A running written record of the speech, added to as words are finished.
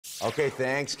Okay,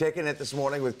 thanks. Kicking it this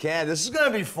morning with Ken. This is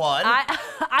going to be fun.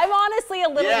 I'm honestly a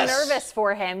little nervous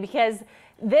for him because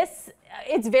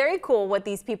it's very cool what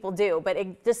these people do, but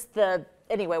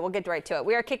anyway, we'll get right to it.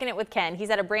 We are kicking it with Ken. He's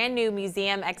at a brand new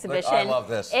museum exhibition I love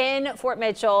this. in Fort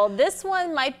Mitchell. This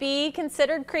one might be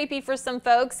considered creepy for some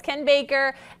folks. Ken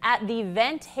Baker at the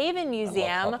Vent Haven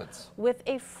Museum with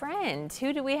a friend.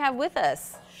 Who do we have with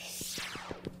us?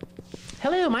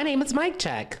 Hello, my name is Mike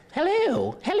Check.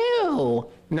 Hello,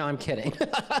 hello. No, I'm kidding.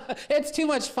 It's too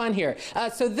much fun here.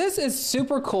 So this is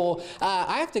super cool.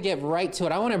 I have to get right to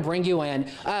it. I want to bring you in.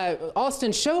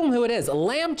 Austin, show them who it is.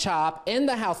 Lamb Chop in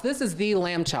the house. This is the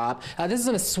Lamb Chop. This is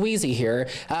in a Sweezy here.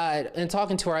 And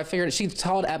talking to her, I figured she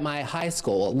taught at my high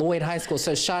school, Lloyd High School.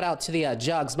 So shout out to the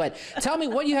Jugs. But tell me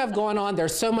what you have going on.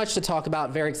 There's so much to talk about.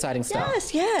 Very exciting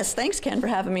stuff. Yes. Thanks, Ken, for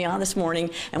having me on this morning.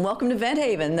 And welcome to Vent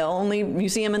Haven, the only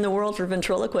museum in the world for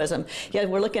ventriloquism. Yeah,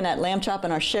 we're looking at Lamb Chop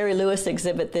in our Sherry Lewis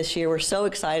exhibit this year. We're so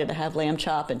excited to have Lamb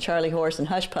Chop and Charlie Horse and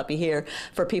Hush Puppy here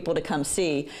for people to come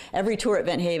see. Every tour at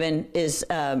Vent Haven is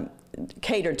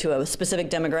catered to a specific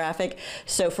demographic.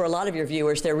 So for a lot of your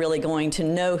viewers, they're really going to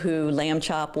know who Lamb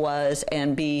Chop was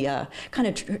and be kind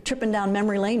of tripping down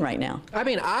memory lane right now. I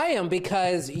mean, I am,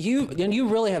 because you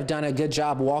really have done a good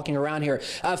job walking around here.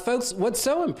 Folks, what's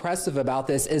so impressive about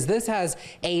this is this has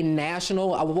a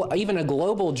national, even a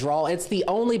global draw. It's the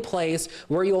only place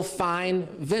where you'll find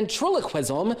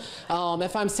ventriloquism,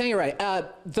 if I'm saying it right.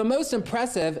 The most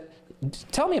impressive,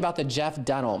 tell me about the Jeff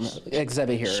Dunham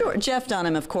exhibit here. Sure. Jeff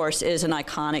Dunham, of course, is an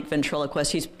iconic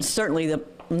ventriloquist. He's certainly the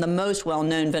most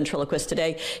well-known ventriloquist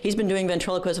today. He's been doing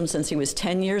ventriloquism since he was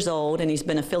 10 years old, and he's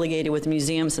been affiliated with the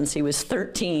museum since he was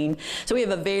 13. So we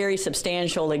have a very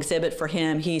substantial exhibit for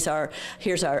him. Here's our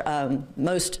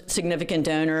most significant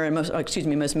donor and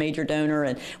most major donor,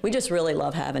 and we just really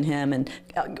love having him. And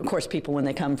of course, people, when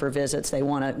they come for visits, they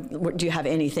want to, do you have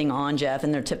anything on Jeff?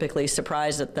 And they're typically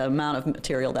surprised at the amount of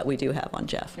material that we do have on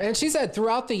Jeff. And she said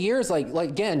throughout the years, like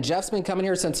again, Jeff's been coming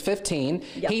here since 15.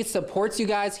 Yep. He supports you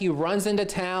guys. He runs into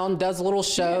town, does little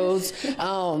shows.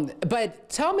 But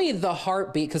tell me the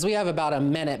heartbeat, because we have about a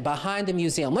minute behind the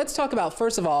museum. Let's talk about,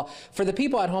 first of all, for the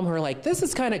people at home who are like, this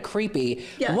is kind of creepy.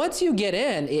 Yeah. Once you get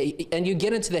in and you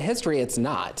get into the history, it's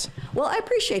not. Well, I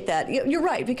appreciate that. You're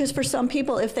right, because for some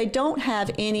people, if they don't have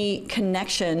any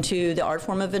connection to the art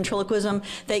form of ventriloquism,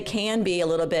 they can be a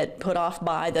little bit put off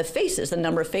by the faces, the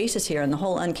number of faces here, and the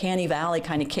whole uncanny valley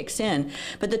kind of kicks in.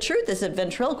 But the truth is that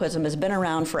ventriloquism has been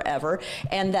around forever,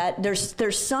 and that there's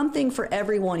something for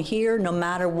everyone here, no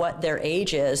matter what their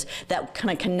age is, that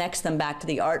kind of connects them back to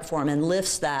the art form and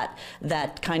lifts that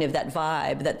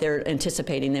vibe that they're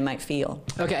anticipating they might feel.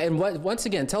 Okay, and once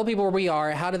again, tell people where we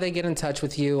are. How do they get in touch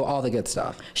with you? All the good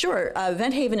stuff. Sure.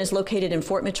 Vent Haven is located in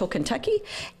Fort Mitchell, Kentucky,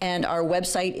 and our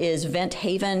website is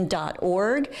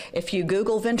venthaven.org. If you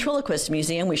Google Ventriloquist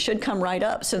Museum, we should come right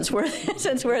up, since we're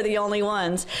the only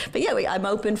ones. But yeah, I'm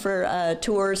open for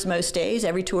tours most days.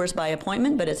 Every tour is by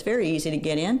appointment, but it's very easy to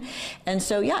get in. And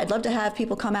so yeah, I'd love to have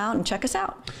people come out and check us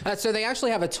out. So they actually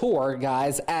have a tour,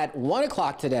 guys, at 1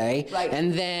 o'clock today. Right.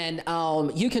 And then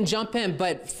you can jump in.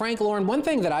 But Frank, Lauren, one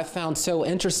thing that I found so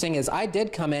interesting is I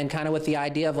did come in kind of with the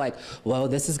idea of like, whoa,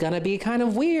 this is going to be kind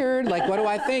of weird. Like, what do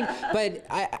I think? But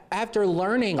after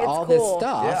learning all this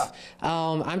stuff,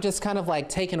 I'm just kind of like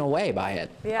taken away by it.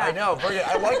 Yeah. I know.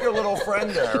 I like your little friend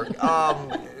there.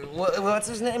 What's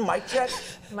his name? Mike Check?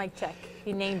 Mike Check.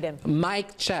 He named him.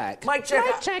 Mike Check. Mike Check.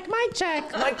 Mike Check. Mike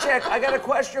Check. Mike Check. I got a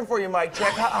question for you, Mike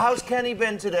Check. How's Kenny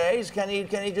been today? Is Kenny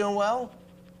doing well?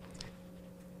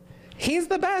 He's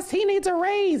the best. He needs a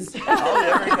raise.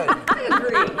 Oh, very good. I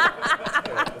agree.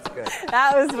 That's good.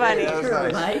 That was funny. Yeah, that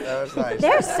was nice. That was nice.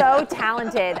 They're so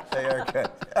talented. They are good.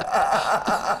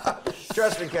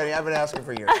 Trust me, Kenny, I've been asking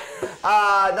for years.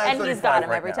 And he's got him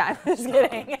right every now. time. Just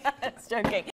kidding. Just joking.